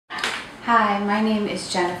Hi, my name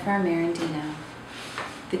is Jennifer Merendino.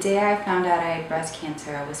 The day I found out I had breast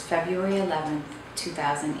cancer was February 11th,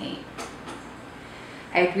 2008.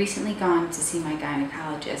 I had recently gone to see my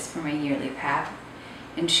gynecologist for my yearly PAP,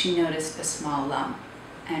 and she noticed a small lump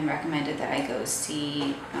and recommended that I go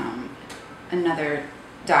see another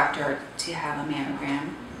doctor to have a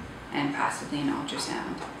mammogram and possibly an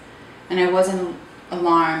ultrasound. And I wasn't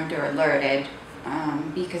alarmed or alerted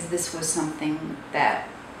because this was something that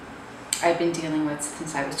I've been dealing with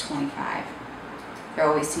since I was 25. There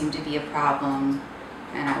always seemed to be a problem,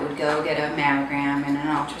 and I would go get a mammogram and an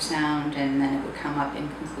ultrasound, and then it would come up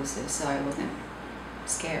inconclusive, so I wasn't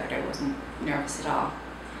scared, I wasn't nervous at all.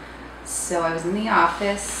 So I was in the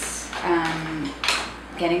office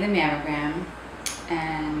getting the mammogram,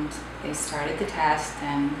 and they started the test,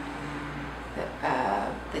 and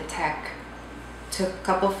the tech took a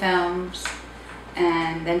couple films,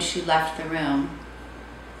 and then she left the room.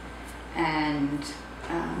 And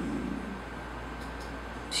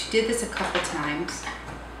she did this a couple times,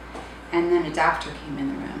 and then a doctor came in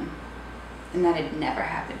the room, and that had never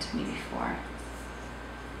happened to me before.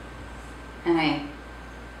 And I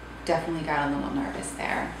definitely got a little nervous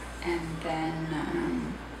there. And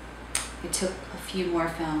then it took a few more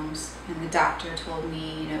films, and the doctor told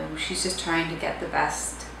me, you know, she's just trying to get the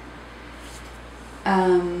best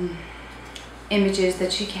images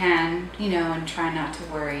that she can, you know, and try not to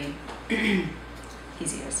worry.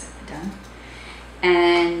 Easier said than done.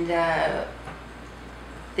 And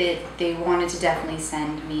they wanted to definitely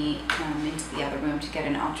send me into the other room to get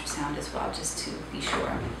an ultrasound as well, just to be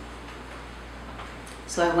sure.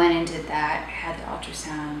 So I went and did that, had the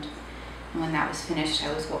ultrasound, and when that was finished,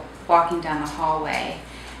 I was walking down the hallway,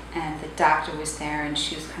 and the doctor was there, and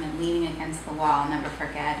she was kind of leaning against the wall, I'll never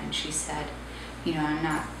forget, and she said, you know, I'm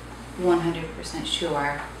not 100%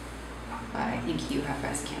 sure, but I think you have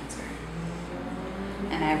breast cancer.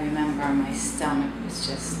 And I remember my stomach was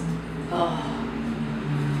just,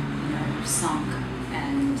 sunk,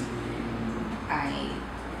 and I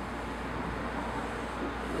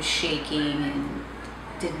was shaking and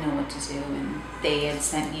didn't know what to do, and they had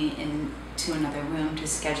sent me into another room to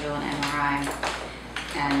schedule an MRI,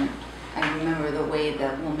 and I remember the way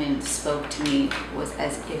the woman spoke to me was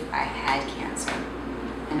as if I had cancer,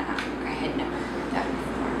 and I had never heard that before.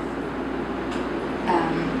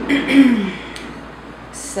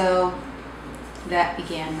 So that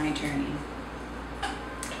began my journey.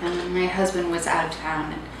 My husband was out of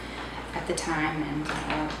town at the time, and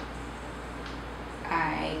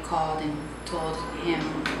I called and told him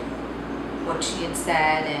what she had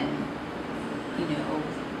said, and you know,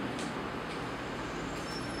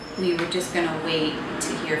 we were just going to wait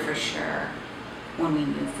to hear for sure when we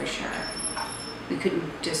knew for sure. We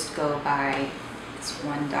couldn't just go by this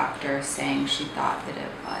one doctor saying she thought that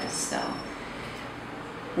it was. So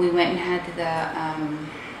we went and had the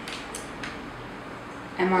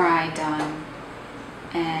MRI done,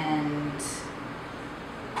 and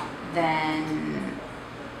then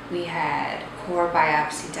we had core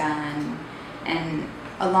biopsy done, and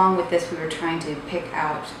along with this we were trying to pick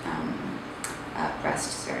out a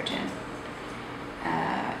breast surgeon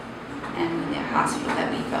and the hospital that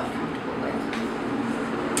we felt comfortable with.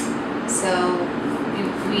 So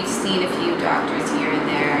we'd seen a few doctors here and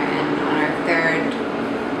there, and on our third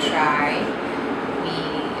try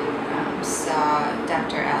we saw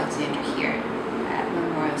Dr. Alexander here at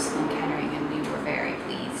Memorial Sloan Kettering, and we were very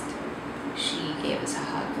pleased. She gave us a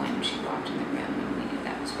hug when she walked in the room, and we knew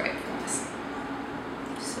that was right for us.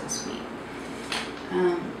 So sweet.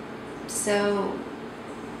 So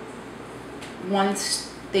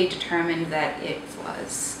once they determined that it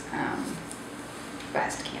was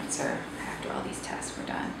breast cancer, after all these tests were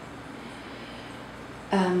done,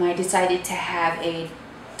 I decided to have a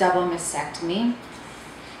double mastectomy.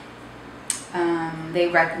 They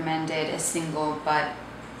recommended a single, but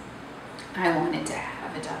I wanted to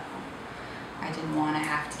have a double. I didn't want to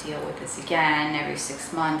have to deal with this again every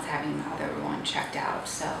 6 months, having the other one checked out,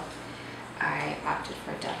 so I opted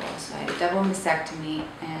for a double. So I had a double mastectomy,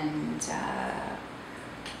 and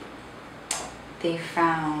they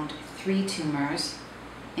found 3 tumors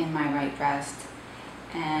in my right breast,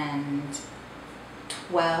 and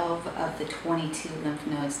 12 of the 22 lymph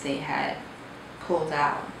nodes they had pulled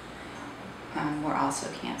out were also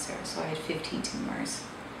cancer. So I had 15 tumors,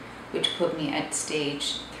 which put me at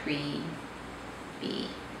stage 3B.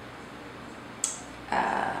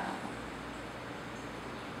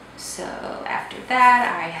 So after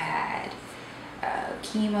that, I had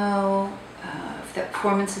chemo,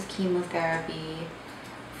 4 months of chemotherapy,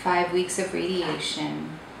 5 weeks of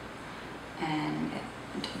radiation, and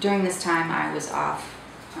during this time I was off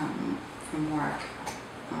from work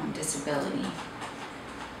on disability.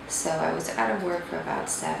 So I was out of work for about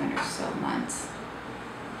 7 or so months.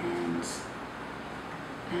 And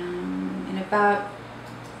in about,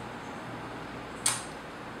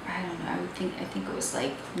 I don't know, I think it was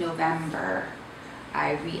like November,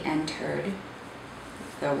 I re-entered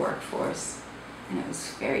the workforce, and it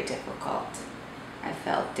was very difficult. I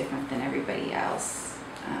felt different than everybody else.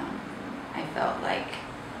 I felt like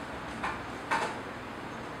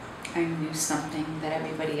I knew something that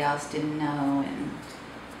everybody else didn't know, and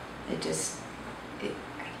it's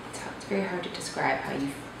very hard to describe how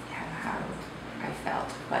I felt.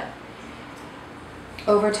 But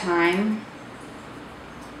over time,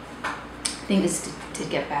 things did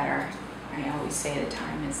get better. I always say that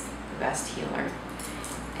time is the best healer,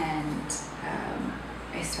 and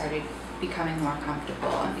I started becoming more comfortable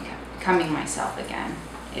and becoming myself again.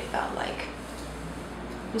 It felt like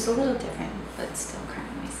it was a little different, but still kind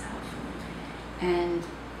of myself. And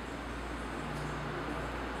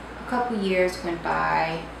a couple years went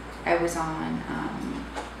by. I was on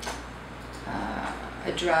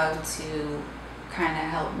a drug to kind of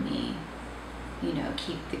help me,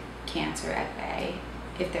 keep the cancer at bay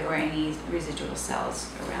if there were any residual cells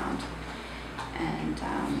around. And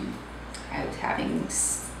I was having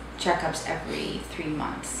checkups every 3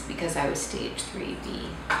 months because I was stage 3B.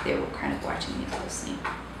 They were kind of watching me closely.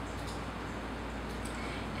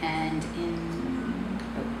 And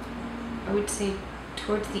I would say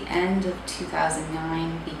towards the end of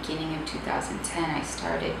 2009, beginning of 2010, I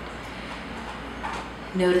started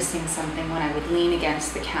noticing something. When I would lean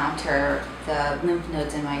against the counter, the lymph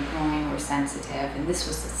nodes in my groin were sensitive, and this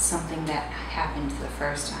was something that happened for the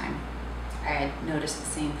first time. I had noticed the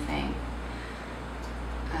same thing.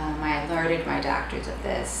 I alerted my doctors of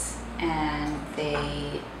this, and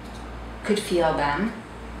they could feel them,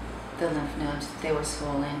 the lymph nodes. They were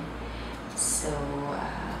swollen, so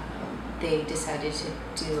they decided to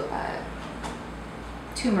do a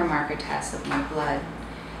tumor marker test of my blood,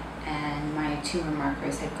 and my tumor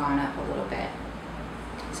markers had gone up a little bit.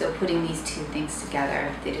 So putting these two things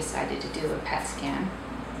together, they decided to do a PET scan,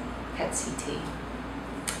 PET CT.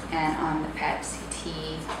 And on the PET CT,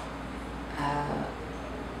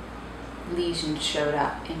 lesions showed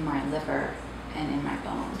up in my liver and in my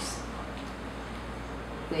bones,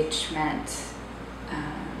 which meant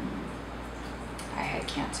I had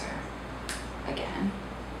cancer again.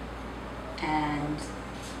 And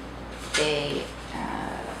they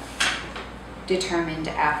determined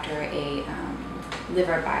after a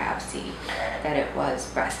liver biopsy that it was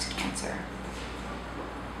breast cancer,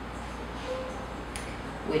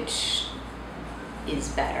 which is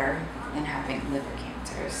better than having liver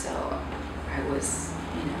cancer. So I was,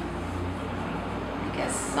 I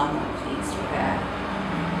guess somewhat pleased with that,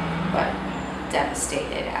 but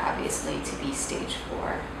devastated, obviously, to be stage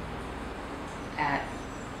 4 at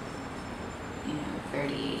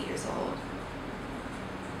 38 years old.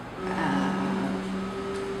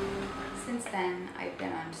 Since then, I've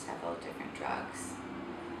been on several different drugs.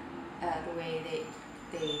 The way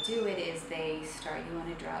they do it is they start you on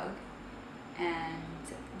a drug, and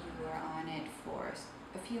you are on it for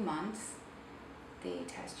a few months. They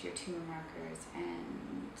test your tumor markers,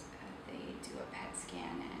 and they do a PET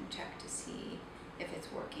scan and check to see if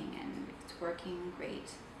it's working. And if it's working,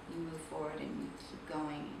 great, you move forward and you keep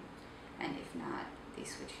going. And if not, they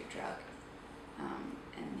switch your drug,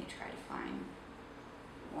 and they try to find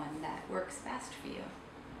one that works best for you.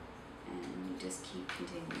 And you just keep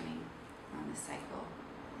continuing on the cycle,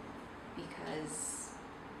 because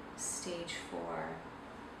stage 4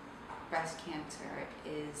 breast cancer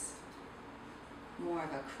is more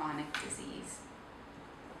of a chronic disease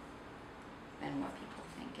than what people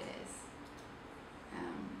think it is.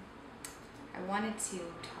 I wanted to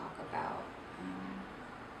talk about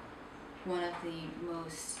one of the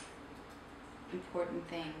most important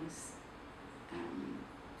things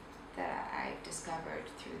that I've discovered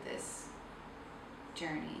through this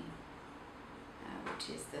journey, which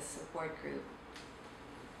is the support group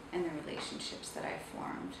and the relationships that I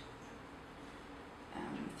formed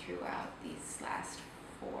throughout these last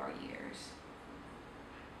 4 years.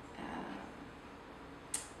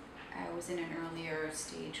 I was in an earlier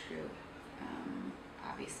stage group,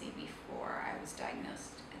 obviously before I was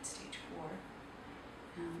diagnosed at stage 4.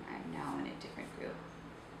 I'm now in a different group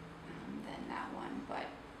than that one, but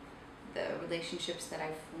the relationships that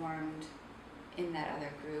I formed in that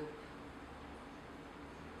other group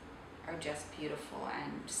are just beautiful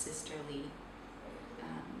and sisterly.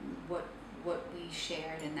 What we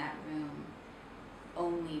shared in that room,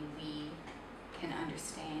 only we can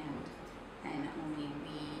understand, and only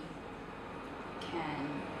we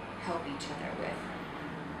can help each other with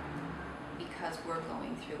because we're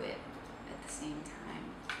going through it at the same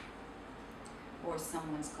time, or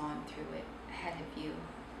someone's gone through it ahead of you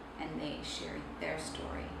and they share their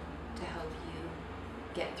story to help you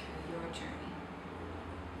get through your journey.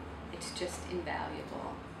 It's just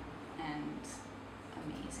invaluable and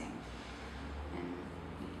amazing, and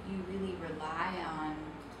you really rely on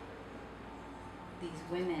these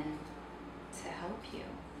women to help you,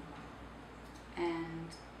 and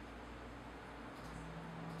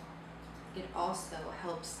it also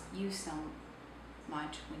helps you so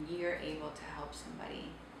much when you're able to help somebody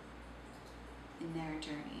in their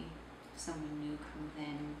journey. Someone new comes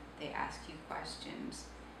in, they ask you questions,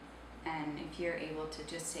 and if you're able to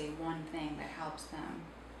just say one thing that helps them,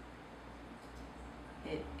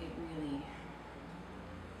 it really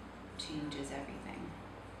changes everything.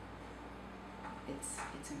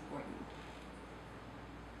 It's important.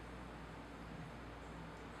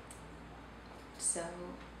 So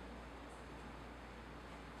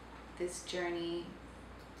this journey,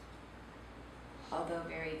 although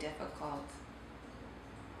very difficult,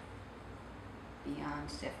 beyond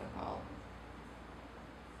difficult,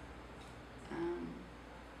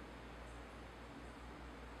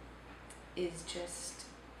 is just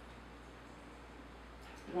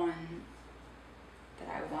one that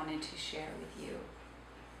I wanted to share with you,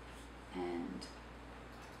 and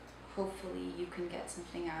hopefully you can get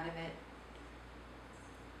something out of it.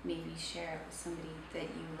 Maybe share it with somebody that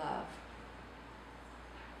you love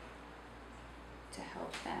to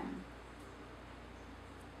help them.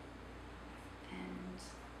 And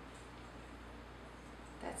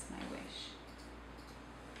that's my